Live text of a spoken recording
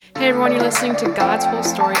Hey everyone, you're listening to God's Whole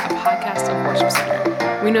Story, a podcast of Worship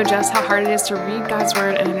Center. We know just how hard it is to read God's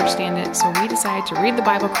Word and understand it, so we decided to read the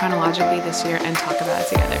Bible chronologically this year and talk about it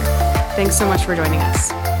together. Thanks so much for joining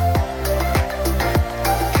us.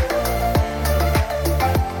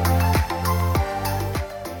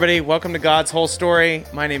 Everybody, welcome to God's Whole Story.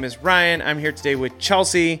 My name is Ryan. I'm here today with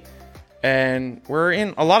Chelsea, and we're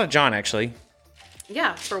in a lot of John, actually.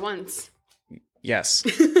 Yeah, for once. Yes.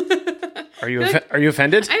 Are you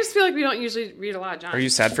offended? I just feel like we don't usually read a lot of John. Are you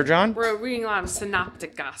sad for John? We're reading a lot of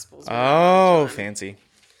synoptic gospels. Oh, fancy.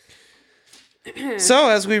 So,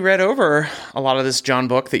 as we read over a lot of this John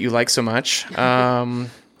book that you like so much, what'd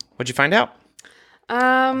you find out?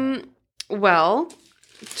 Well,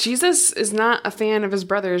 Jesus is not a fan of his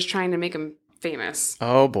brothers trying to make him famous.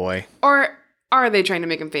 Oh, boy. Or are they trying to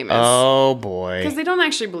make him famous? Oh, boy. Because they don't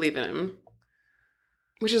actually believe in him,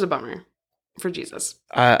 which is a bummer for Jesus.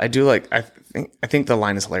 I think the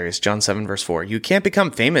line is hilarious. John 7, verse 4. You can't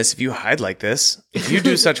become famous if you hide like this. If you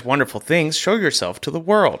do such wonderful things, show yourself to the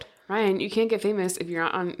world. Ryan, you can't get famous if you're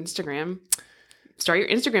not on Instagram. Start your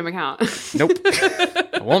Instagram account. Nope.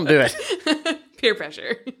 I won't do it. Peer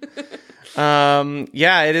pressure.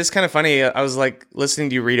 Yeah, it is kind of funny. I was like listening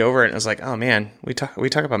to you read over it, and I was like, oh man, we talk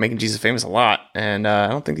about making Jesus famous a lot, and I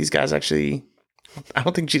don't think these guys actually. I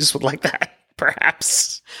don't think Jesus would like that.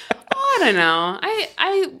 Perhaps. I don't know.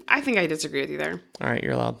 I think I disagree with you there. All right,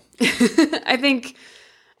 you're allowed. I think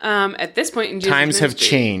at this point in Jesus' times have ministry,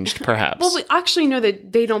 changed. Perhaps. Well, we actually know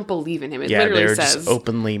that they don't believe in him. It literally they're says just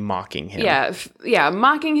openly mocking him. Yeah,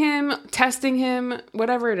 mocking him, testing him,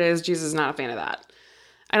 whatever it is. Jesus is not a fan of that.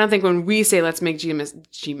 I don't think when we say let's make Jesus,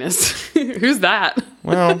 who's that?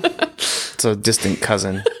 Well, it's a distant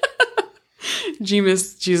cousin.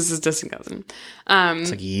 Jesus' distant cousin.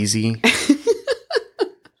 It's like Yeezy.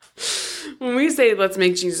 When we say let's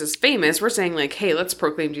make Jesus famous, we're saying like, hey, let's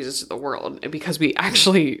proclaim Jesus to the world because we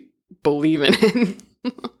actually believe in him.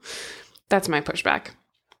 That's my pushback.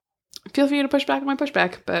 Feel free to push back on my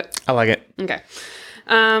pushback, but I like it. Okay.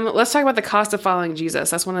 Let's talk about the cost of following Jesus.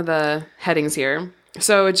 That's one of the headings here.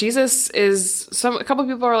 So Jesus is a couple of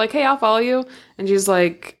people are like, hey, I'll follow you. And Jesus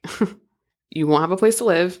like, you won't have a place to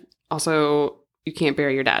live. Also, you can't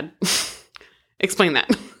bury your dad. Explain that.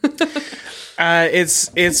 It's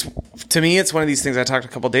to me, it's one of these things I talked a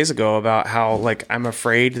couple of days ago about how like I'm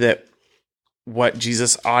afraid that what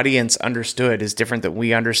Jesus' audience understood is different than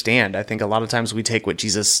we understand. I think a lot of times we take what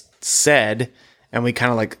Jesus said and we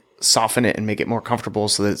kind of like soften it and make it more comfortable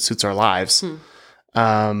so that it suits our lives.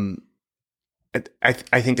 I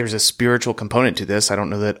think there's a spiritual component to this. I don't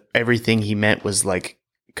know that everything he meant was like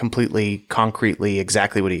completely concretely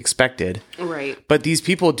exactly what he expected. Right. But these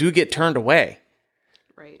people do get turned away.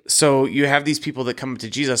 Right. So you have these people that come to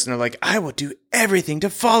Jesus and they're like, I will do everything to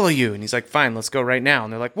follow you. And he's like, fine, let's go right now.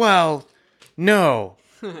 And they're like, well, no.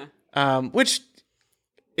 Which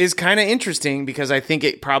is kind of interesting because I think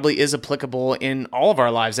it probably is applicable in all of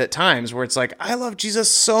our lives at times where it's like, I love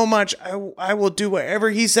Jesus so much. I will do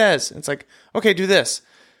whatever he says. And it's like, okay, do this.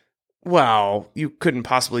 Well, you couldn't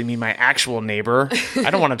possibly mean my actual neighbor.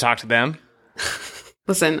 I don't want to talk to them.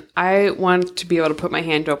 Listen, I want to be able to put my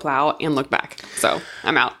hand to a plow and look back. So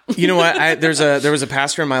I'm out. You know what? There was a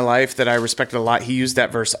pastor in my life that I respected a lot. He used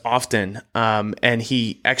that verse often. And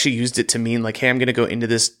he actually used it to mean like, hey, I'm going to go into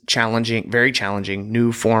this challenging, very challenging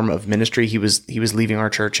new form of ministry. He was leaving our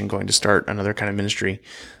church and going to start another kind of ministry.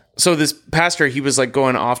 So this pastor, he was like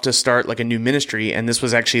going off to start like a new ministry. And this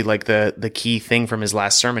was actually like the key thing from his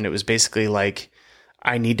last sermon. It was basically like,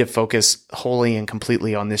 I need to focus wholly and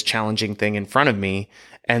completely on this challenging thing in front of me.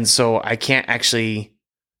 And so I can't actually,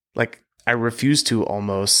 like, I refuse to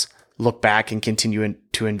almost look back and continue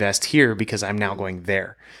to invest here because I'm now going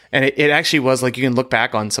there. And it actually was like, you can look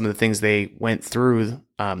back on some of the things they went through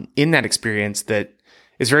in that experience that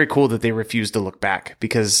is very cool that they refused to look back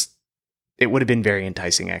because it would have been very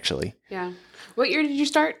enticing, actually. Yeah. What year did you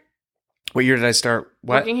start? What year did I start?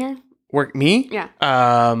 What? Working here? Me? Yeah.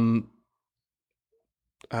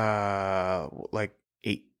 Like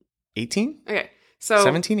 18? Okay. So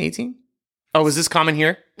 17, 18? Oh, was this common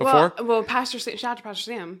here before? Well, shout out to Pastor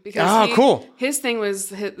Sam because cool. His thing was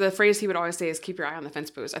the phrase he would always say is keep your eye on the fence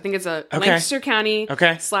post. I think it's a Lancaster County /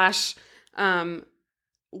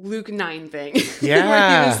 Luke 9 thing. Yeah.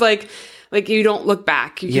 Where he was like you don't look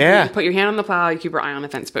back. You put your hand on the plow, you keep your eye on the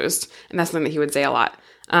fence post. And that's something that he would say a lot.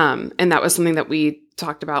 And that was something that we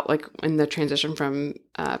talked about like in the transition from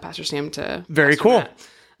Pastor Sam to very Pastor cool. Matt.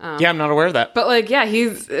 I'm not aware of that. But like, yeah,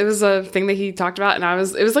 it was a thing that he talked about. And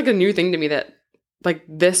it was like a new thing to me that like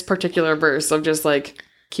this particular verse of just like,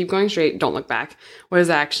 keep going straight, don't look back. What does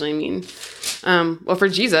that actually mean? Well, for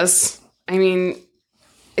Jesus, I mean,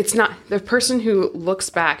 it's not the person who looks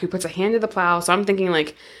back, who puts a hand to the plow. So I'm thinking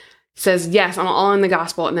like says, yes, I'm all in the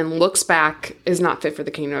gospel, and then looks back is not fit for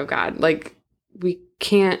the kingdom of God. Like we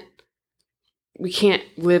can't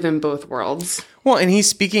live in both worlds. Well, and he's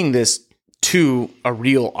speaking this to a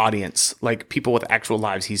real audience, like people with actual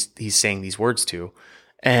lives he's saying these words to.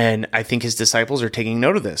 And I think his disciples are taking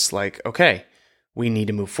note of this. Like, okay, we need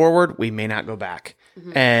to move forward. We may not go back.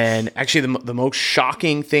 Mm-hmm. And actually the most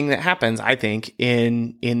shocking thing that happens, I think,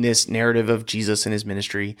 in this narrative of Jesus and his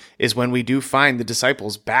ministry is when we do find the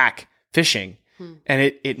disciples back fishing.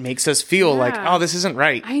 And it makes us feel like, oh, this isn't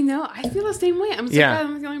right. I know. I feel the same way. I'm so glad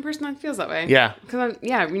I'm the only person that feels that way. Yeah. Because,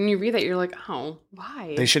 when you read that, you're like, oh,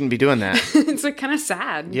 why? They shouldn't be doing that. It's like kind of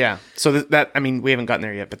sad. Yeah. So that, I mean, we haven't gotten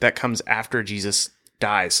there yet, but that comes after Jesus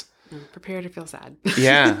dies. Prepare to feel sad.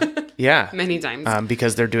 Yeah. Yeah. Many times.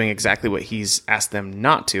 Because they're doing exactly what he's asked them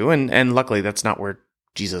not to. And luckily, that's not where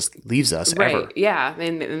Jesus leaves us ever. Yeah.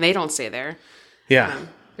 And they don't stay there. Yeah.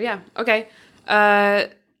 But yeah. Okay.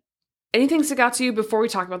 Anything stick out to you before we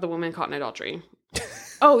talk about the woman caught in adultery?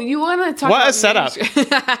 Oh, you want to talk about... What a setup. You want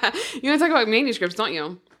to talk about manuscripts, don't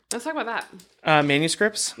you? Let's talk about that.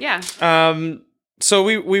 Manuscripts? Yeah. So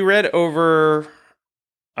we read over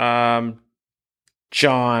John,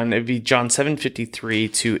 it'd be John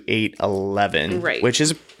 7:53 to 8:11, right? Which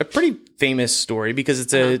is a pretty famous story because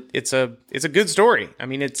it's a good story. I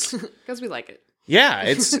mean, it's because we like it. Yeah,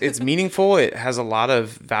 it's meaningful. It has a lot of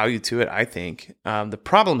value to it, I think. The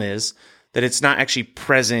problem is that it's not actually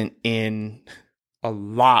present in a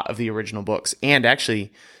lot of the original books, and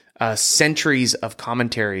actually, centuries of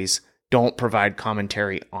commentaries don't provide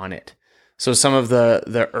commentary on it. So some of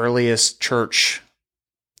the earliest church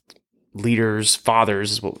leaders,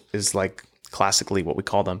 fathers is like classically what we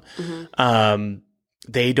call them. Mm-hmm.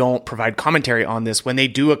 They don't provide commentary on this when they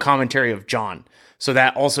do a commentary of John. So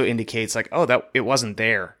that also indicates like, oh, that it wasn't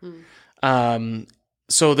there. So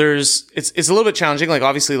it's a little bit challenging. Like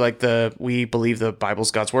obviously, like we believe the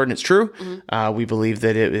Bible's God's word and it's true. Mm-hmm. We believe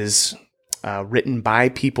that it is written by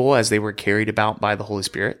people as they were carried about by the Holy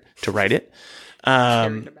Spirit to write it.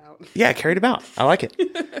 Carried about. Yeah, carried about. I like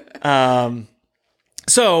it.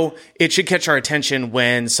 So it should catch our attention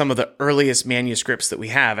when some of the earliest manuscripts that we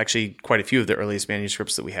have, actually quite a few of the earliest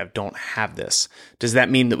manuscripts that we have, don't have this. Does that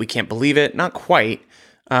mean that we can't believe it? Not quite,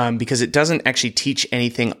 because it doesn't actually teach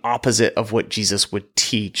anything opposite of what Jesus would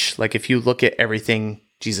teach. Like if you look at everything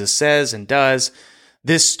Jesus says and does,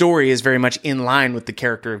 this story is very much in line with the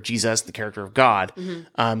character of Jesus, the character of God.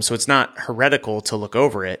 Mm-hmm. So it's not heretical to look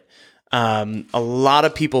over it. A lot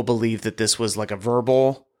of people believe that this was like a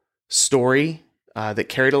verbal story that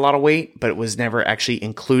carried a lot of weight, but it was never actually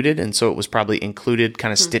included. And so it was probably included,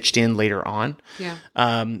 kind of stitched in later on. Yeah.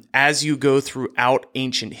 As you go throughout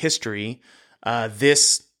ancient history,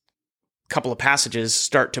 this couple of passages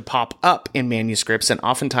start to pop up in manuscripts, and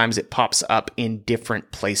oftentimes it pops up in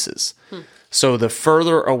different places. So the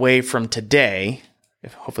further away from today,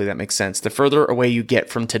 hopefully that makes sense, the further away you get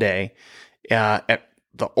from today, at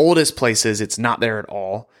the oldest places, it's not there at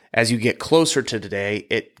all. As you get closer to today,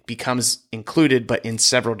 it becomes included, but in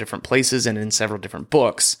several different places and in several different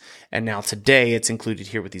books. And now today it's included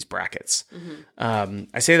here with these brackets. Mm-hmm.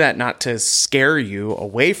 I say that not to scare you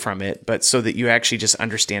away from it, but so that you actually just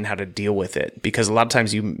understand how to deal with it. Because a lot of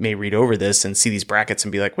times you may read over this and see these brackets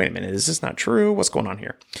and be like, wait a minute, is this not true? What's going on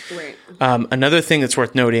here? Right. Another thing that's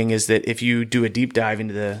worth noting is that if you do a deep dive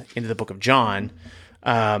into the book of John,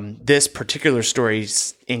 this particular story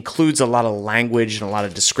includes a lot of language and a lot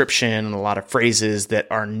of description and a lot of phrases that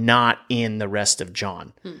are not in the rest of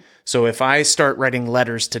John. So if I start writing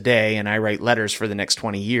letters today and I write letters for the next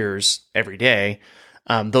 20 years every day,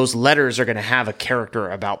 those letters are going to have a character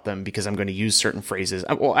about them because I'm going to use certain phrases.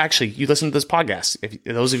 Well, actually, you listen to this podcast. If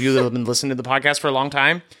those of you that have been listening to the podcast for a long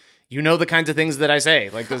time, you know the kinds of things that I say.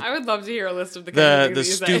 Like those, I would love to hear a list of the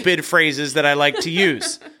stupid phrases that I like to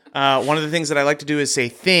use. One of the things that I like to do is say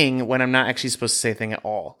thing when I'm not actually supposed to say thing at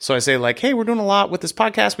all. So I say like, hey, we're doing a lot with this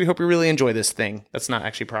podcast. We hope you really enjoy this thing. That's not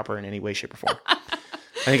actually proper in any way, shape, or form.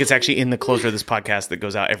 I think it's actually in the closure of this podcast that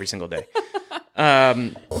goes out every single day.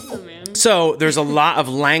 So there's a lot of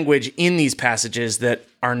language in these passages that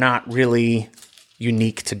are not really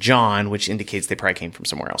unique to John, which indicates they probably came from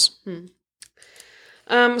somewhere else.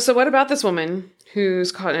 So what about this woman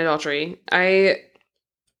who's caught in adultery?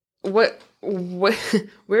 What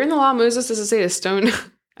where in the law of Moses does it say to stone?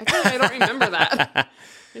 I feel like I don't remember that.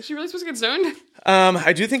 Is she really supposed to get stoned?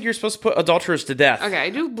 I do think you're supposed to put adulterers to death. Okay, I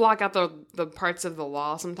do block out the parts of the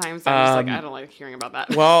law sometimes. I'm just like, I don't like hearing about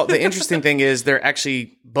that. Well, the interesting thing is they're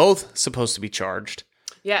actually both supposed to be charged.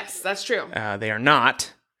 Yes, that's true. They are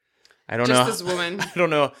not. I don't Just know. this woman. I don't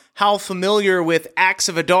know how familiar with acts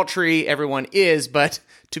of adultery everyone is, but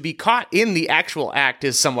to be caught in the actual act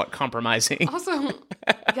is somewhat compromising. Also,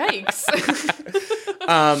 yikes.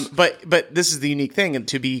 But this is the unique thing, and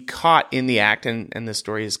to be caught in the act, and the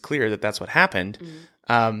story is clear that that's what happened.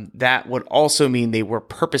 That would also mean they were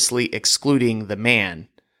purposely excluding the man.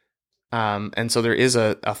 And so there is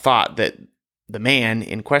a thought that the man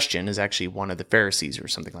in question is actually one of the Pharisees or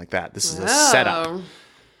something like that. This is a setup.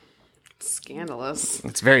 Scandalous.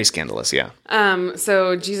 It's very scandalous, yeah.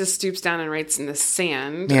 So Jesus stoops down and writes in the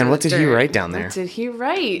sand. Man, what did he write down there? What did he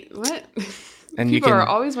write? What? And People are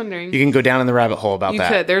always wondering. You can go down in the rabbit hole about that.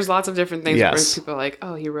 You could. There's lots of different things where Yes. people are like,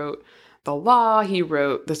 oh, he wrote the law. He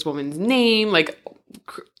wrote this woman's name. Like,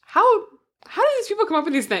 how do these people come up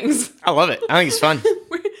with these things? I love it. I think it's fun.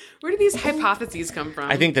 Where do these hypotheses come from?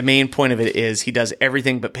 I think the main point of it is he does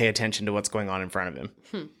everything but pay attention to what's going on in front of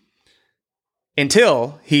him.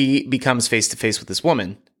 Until he becomes face to face with this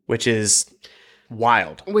woman, which is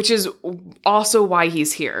wild. Which is also why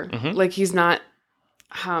he's here. Like, he's not.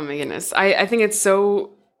 Oh my goodness. I think it's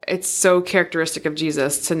so characteristic of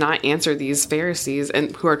Jesus to not answer these Pharisees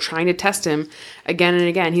and who are trying to test him again and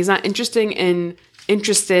again. He's not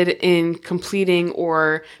interested in completing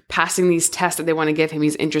or passing these tests that they want to give him.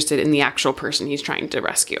 He's interested in the actual person he's trying to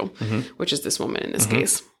rescue, which is this woman in this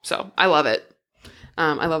case. So I love it.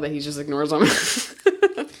 I love that he just ignores them.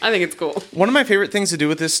 I think it's cool. One of my favorite things to do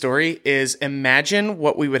with this story is imagine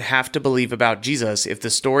what we would have to believe about Jesus if the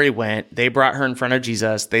story went, they brought her in front of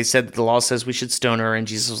Jesus, they said that the law says we should stone her, and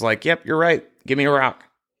Jesus was like, yep, you're right, give me a rock.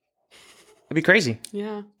 That'd be crazy.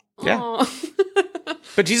 Yeah. Yeah.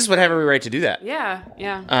 But Jesus would have every right to do that. Yeah,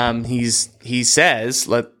 yeah. He says,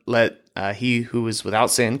 let he who is without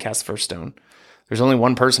sin cast the first stone. There's only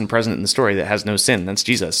one person present in the story that has no sin. That's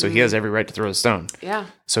Jesus. So he has every right to throw a stone. Yeah.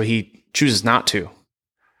 So he chooses not to.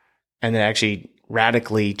 And that actually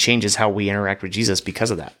radically changes how we interact with Jesus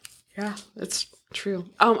because of that. Yeah, that's true.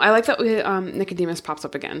 I like that Nicodemus pops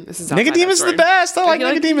up again. This is Nicodemus is the best. I like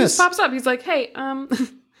Nicodemus. He just pops up. He's like, hey,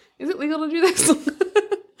 is it legal to do this?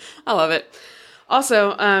 I love it.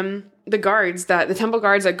 Also, the temple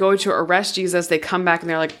guards that go to arrest Jesus, they come back and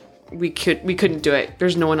they're like, we couldn't do it.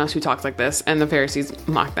 There's no one else who talks like this. And the Pharisees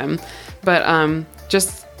mock them. But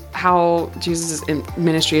just how Jesus'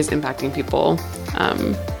 ministry is impacting people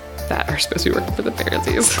that are supposed to be working for the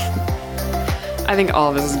Pharisees. I think all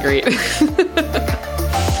of this is great.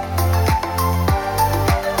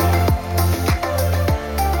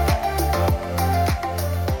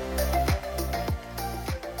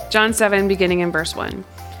 John 7, beginning in verse 1.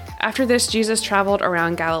 After this, Jesus traveled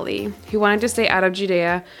around Galilee. He wanted to stay out of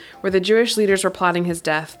Judea, where the Jewish leaders were plotting his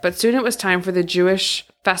death, but soon it was time for the Jewish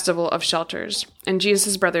festival of shelters. And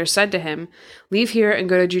Jesus' brothers said to him, "Leave here and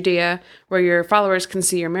go to Judea, where your followers can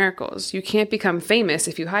see your miracles. You can't become famous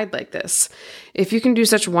if you hide like this. If you can do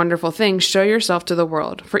such wonderful things, show yourself to the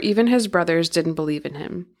world." For even his brothers didn't believe in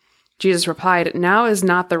him. Jesus replied, "Now is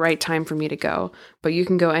not the right time for me to go, but you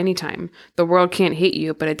can go anytime. The world can't hate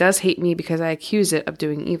you, but it does hate me because I accuse it of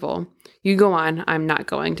doing evil. You go on, I'm not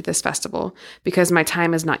going to this festival, because my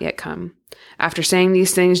time has not yet come." After saying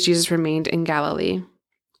these things, Jesus remained in Galilee.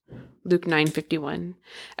 Luke 9:51.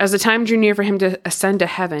 As the time drew near for him to ascend to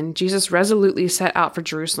heaven, Jesus resolutely set out for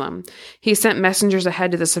Jerusalem. He sent messengers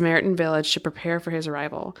ahead to the Samaritan village to prepare for his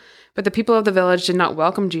arrival. But the people of the village did not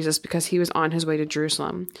welcome Jesus because he was on his way to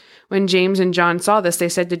Jerusalem. When James and John saw this, they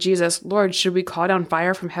said to Jesus, "Lord, should we call down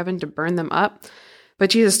fire from heaven to burn them up?" But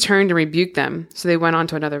Jesus turned and rebuked them, so they went on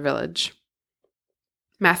to another village.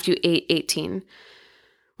 Matthew 8:18.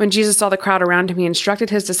 When Jesus saw the crowd around him, he instructed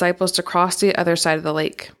his disciples to cross to the other side of the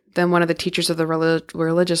lake. Then one of the teachers of the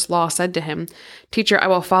religious law said to him, "Teacher, I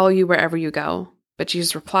will follow you wherever you go." But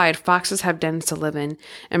Jesus replied, "Foxes have dens to live in,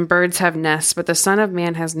 and birds have nests, but the Son of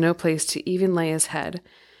Man has no place to even lay his head."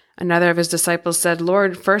 Another of his disciples said,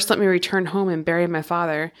 "Lord, first let me return home and bury my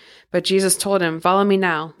father." But Jesus told him, "Follow me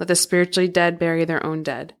now. Let the spiritually dead bury their own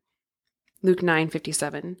dead." Luke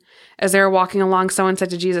 9:57. As they were walking along, someone said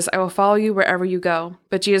to Jesus, "I will follow you wherever you go."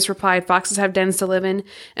 But Jesus replied, "Foxes have dens to live in,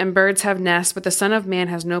 and birds have nests, but the Son of Man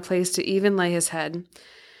has no place to even lay his head."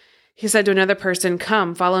 He said to another person,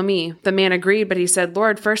 "Come, follow me." The man agreed, but he said,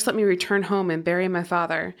 "Lord, first let me return home and bury my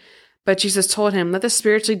father." But Jesus told him, "Let the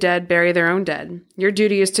spiritually dead bury their own dead. Your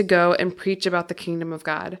duty is to go and preach about the kingdom of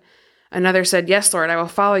God." Another said, "Yes, Lord, I will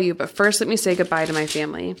follow you, but first let me say goodbye to my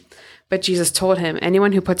family." But Jesus told him,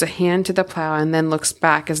 "Anyone who puts a hand to the plow and then looks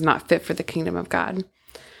back is not fit for the kingdom of God."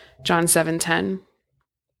 John 7:10.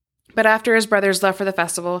 But after his brothers left for the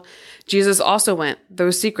festival, Jesus also went,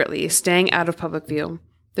 though secretly, staying out of public view.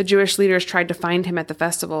 The Jewish leaders tried to find him at the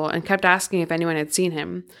festival and kept asking if anyone had seen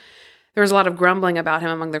him. There was a lot of grumbling about him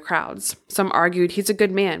among the crowds. Some argued he's a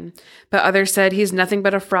good man, but others said he's nothing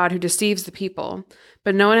but a fraud who deceives the people.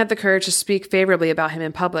 But no one had the courage to speak favorably about him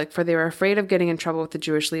in public, for they were afraid of getting in trouble with the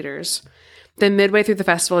Jewish leaders. Then midway through the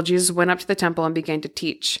festival, Jesus went up to the temple and began to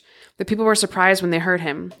teach. The people were surprised when they heard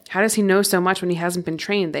him. How does he know so much when he hasn't been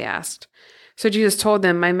trained? They asked. So Jesus told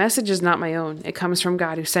them, my message is not my own. It comes from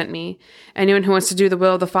God who sent me. Anyone who wants to do the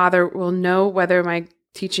will of the Father will know whether my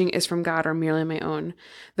teaching is from God or merely my own.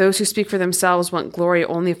 Those who speak for themselves want glory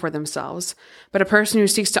only for themselves. But a person who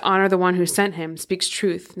seeks to honor the one who sent him speaks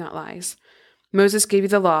truth, not lies. Moses gave you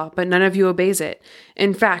the law, but none of you obeys it.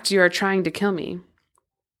 In fact, you are trying to kill me.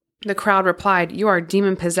 The crowd replied, you are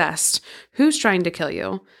demon-possessed. Who's trying to kill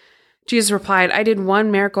you? Jesus replied, I did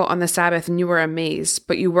one miracle on the Sabbath and you were amazed,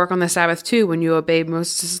 but you work on the Sabbath too when you obey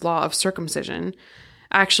Moses' law of circumcision.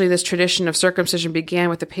 Actually, this tradition of circumcision began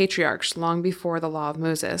with the patriarchs long before the law of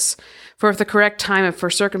Moses. For if the correct time for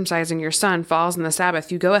circumcising your son falls on the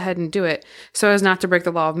Sabbath, you go ahead and do it, so as not to break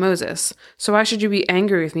the law of Moses. So why should you be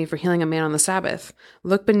angry with me for healing a man on the Sabbath?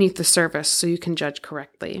 Look beneath the surface so you can judge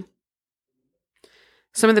correctly.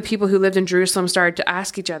 Some of the people who lived in Jerusalem started to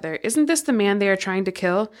ask each other, isn't this the man they are trying to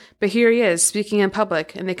kill? But here he is, speaking in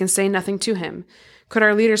public, and they can say nothing to him. Could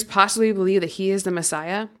our leaders possibly believe that he is the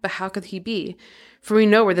Messiah? But how could he be? For we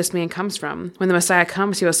know where this man comes from. When the Messiah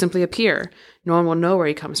comes, he will simply appear. No one will know where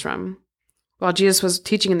he comes from. While Jesus was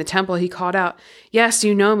teaching in the temple, he called out, yes,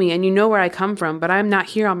 you know me, and you know where I come from, but I am not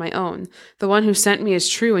here on my own. The one who sent me is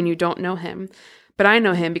true, and you don't know him. But I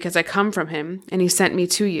know him because I come from him, and he sent me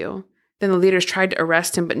to you. Then the leaders tried to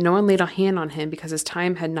arrest him, but no one laid a hand on him because his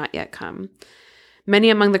time had not yet come.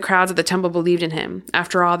 Many among the crowds at the temple believed in him.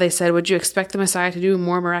 After all, they said, would you expect the Messiah to do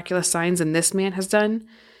more miraculous signs than this man has done?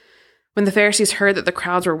 When the Pharisees heard that the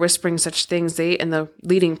crowds were whispering such things, they and the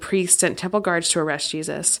leading priests sent temple guards to arrest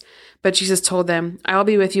Jesus. But Jesus told them, I will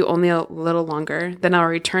be with you only a little longer, then I will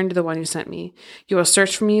return to the one who sent me. You will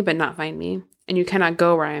search for me, but not find me, and you cannot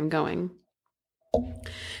go where I am going.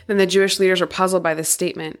 Then the Jewish leaders were puzzled by this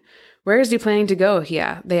statement. Where is he planning to go?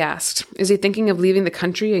 They asked. Is he thinking of leaving the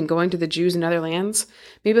country and going to the Jews in other lands?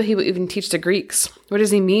 Maybe he will even teach the Greeks. What does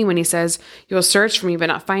he mean when he says, you will search for me but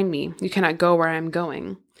not find me? You cannot go where I am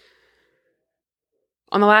going.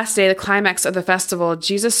 On the last day, the climax of the festival,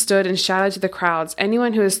 Jesus stood and shouted to the crowds,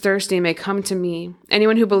 anyone who is thirsty may come to me.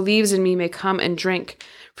 Anyone who believes in me may come and drink.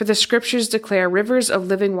 For the scriptures declare rivers of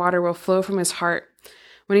living water will flow from his heart.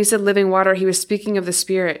 When he said living water, he was speaking of the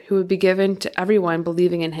Spirit who would be given to everyone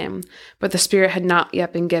believing in him. But the Spirit had not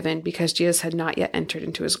yet been given because Jesus had not yet entered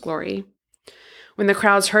into his glory. When the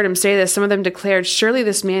crowds heard him say this, some of them declared, surely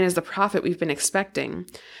this man is the prophet we've been expecting.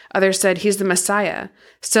 Others said, he's the Messiah.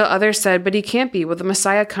 Still others said, but he can't be. Will the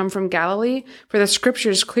Messiah come from Galilee? For the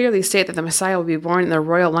scriptures clearly state that the Messiah will be born in the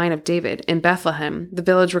royal line of David, in Bethlehem, the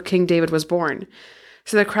village where King David was born.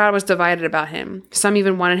 So the crowd was divided about him. Some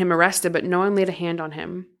even wanted him arrested, but no one laid a hand on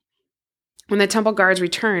him. When the temple guards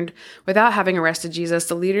returned, without having arrested Jesus,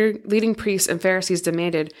 the leading priests and Pharisees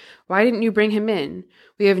demanded, why didn't you bring him in?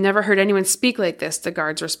 We have never heard anyone speak like this, the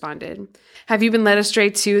guards responded. Have you been led astray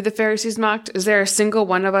too, the Pharisees mocked? Is there a single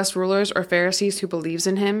one of us rulers or Pharisees who believes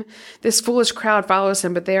in him? This foolish crowd follows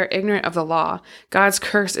him, but they are ignorant of the law. God's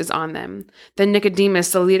curse is on them. Then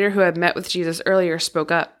Nicodemus, the leader who had met with Jesus earlier,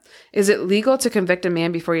 spoke up. Is it legal to convict a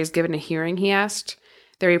man before he is given a hearing? He asked.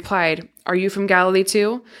 They replied, are you from Galilee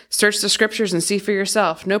too? Search the scriptures and see for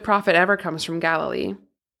yourself. No prophet ever comes from Galilee.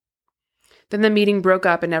 Then the meeting broke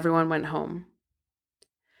up and everyone went home.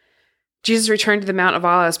 Jesus returned to the Mount of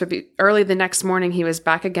Olives, but early the next morning he was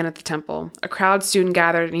back again at the temple. A crowd soon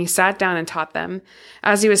gathered, and he sat down and taught them.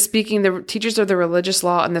 As he was speaking, the teachers of the religious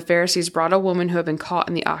law and the Pharisees brought a woman who had been caught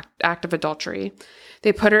in the act of adultery.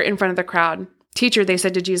 They put her in front of the crowd. Teacher, they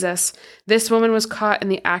said to Jesus, this woman was caught in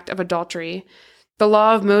the act of adultery. The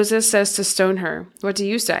law of Moses says to stone her. What do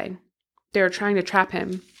you say? They were trying to trap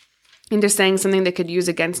him into saying something they could use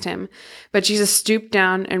against him. But Jesus stooped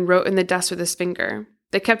down and wrote in the dust with his finger.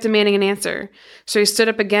 They kept demanding an answer. So he stood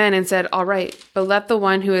up again and said, all right, but let the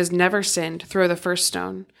one who has never sinned throw the first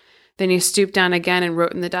stone. Then he stooped down again and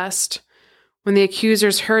wrote in the dust. When the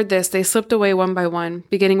accusers heard this, they slipped away one by one,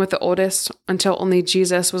 beginning with the oldest, until only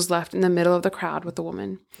Jesus was left in the middle of the crowd with the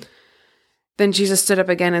woman. Then Jesus stood up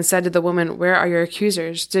again and said to the woman, where are your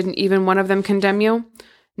accusers? Didn't even one of them condemn you?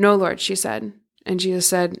 No, Lord, she said. And Jesus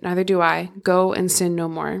said, neither do I. Go and sin no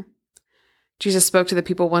more. Jesus spoke to the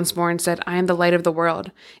people once more and said, I am the light of the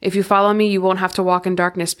world. If you follow me, you won't have to walk in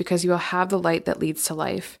darkness because you will have the light that leads to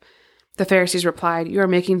life. The Pharisees replied, you are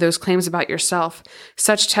making those claims about yourself.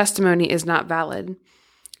 Such testimony is not valid.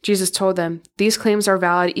 Jesus told them, "These claims are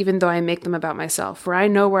valid even though I make them about myself, for I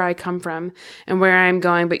know where I come from and where I am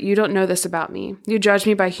going, but you don't know this about me. You judge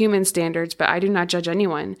me by human standards, but I do not judge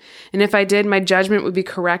anyone. And if I did, my judgment would be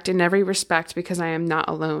correct in every respect because I am not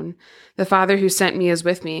alone. The Father who sent me is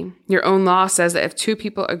with me. Your own law says that if two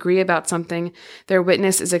people agree about something, their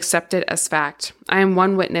witness is accepted as fact. I am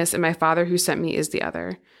one witness, and my Father who sent me is the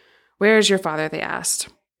other." "Where is your Father?" they asked.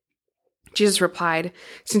 Jesus replied,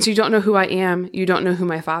 "Since you don't know who I am, you don't know who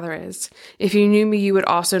my Father is. If you knew me, you would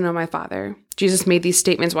also know my Father." Jesus made these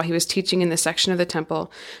statements while he was teaching in the section of the temple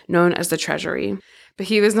known as the treasury. But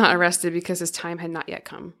he was not arrested because his time had not yet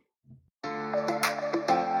come.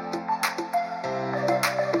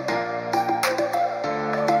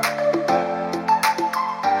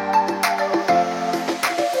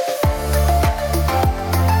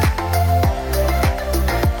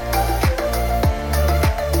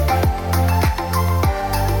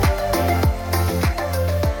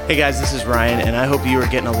 Hey guys, this is Ryan, and I hope you are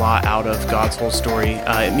getting a lot out of God's whole story.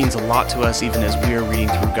 It means a lot to us even as we are reading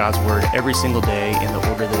through God's Word every single day in the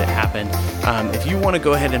order that it happened. If you want to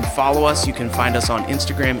go ahead and follow us, you can find us on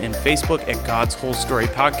Instagram and Facebook at God's Whole Story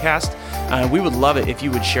Podcast. We would love it if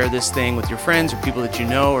you would share this thing with your friends or people that you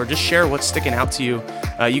know, or just share what's sticking out to you.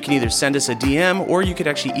 You can either send us a DM, or you could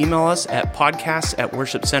actually email us at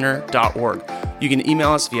podcasts@worshipcenter.org. You can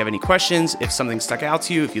email us if you have any questions, if something stuck out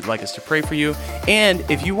to you, if you'd like us to pray for you. And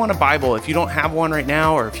if you want a Bible, if you don't have one right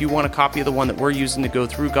now, or if you want a copy of the one that we're using to go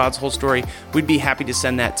through God's whole story, we'd be happy to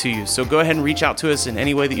send that to you. So go ahead and reach out to us in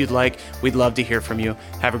any way that you'd like. We'd love to hear from you.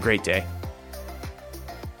 Have a great day.